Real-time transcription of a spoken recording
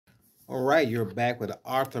All right, you're back with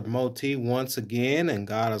Arthur Moti once again, and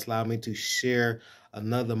God has allowed me to share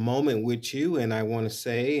another moment with you. And I want to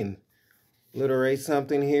say and alliterate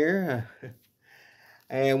something here.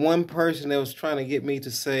 And one person that was trying to get me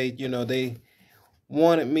to say, they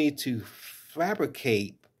wanted me to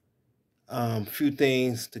fabricate a few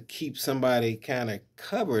things to keep somebody kind of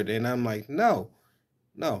covered. And I'm like, no,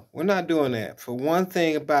 we're not doing that. For one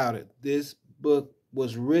thing about it, this book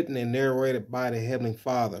was written and narrated by the Heavenly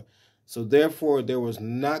Father. So therefore, there was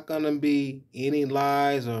not going to be any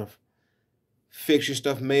lies or fiction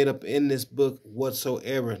stuff made up in this book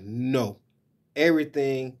whatsoever. No.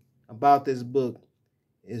 Everything about this book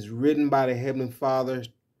is written by the Heavenly Father,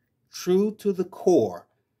 true to the core.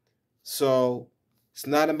 So it's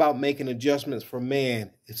not about making adjustments for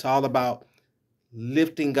man. It's all about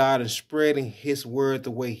lifting God and spreading His word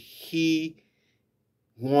the way He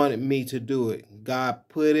wanted me to do it. God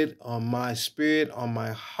put it on my spirit, on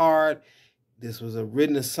my heart. This was a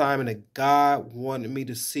written assignment that God wanted me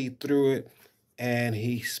to see through it, and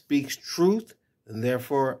He speaks truth, and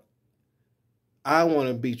therefore I want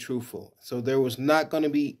to be truthful. So there was not going to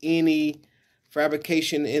be any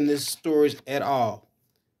fabrication in this stories at all.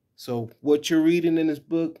 So what you're reading in this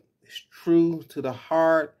book is true to the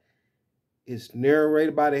heart. It's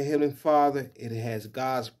narrated by the Heavenly Father. It has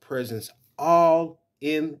God's presence all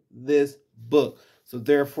in this book. So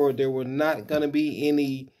therefore, there were not going to be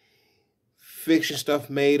any fiction stuff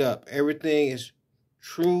made up. Everything is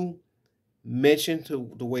true, mentioned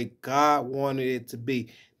to the way God wanted it to be.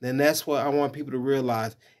 Then that's what I want people to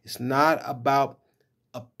realize. It's not about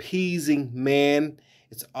appeasing man.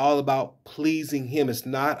 It's all about pleasing Him. It's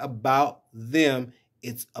not about them.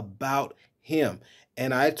 It's about Him.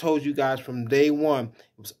 And I told you guys from day one,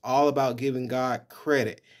 it was all about giving God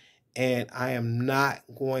credit. And I am not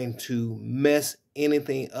going to mess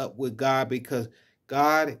anything up with God, because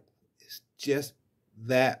God is just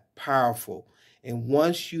that powerful. And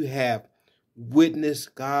once you have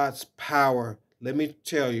witnessed God's power, let me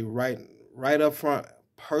tell you right up front,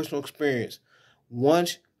 personal experience.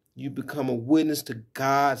 Once you become a witness to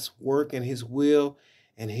God's work and His will,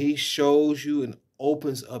 and He shows you and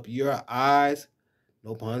opens up your eyes,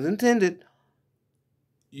 no puns intended,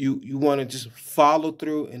 you want to just follow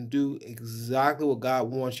through and do exactly what God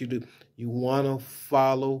wants you to do. You want to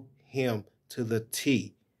follow Him to the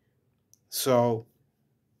T. So,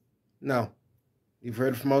 no, you've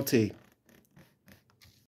heard it from OT.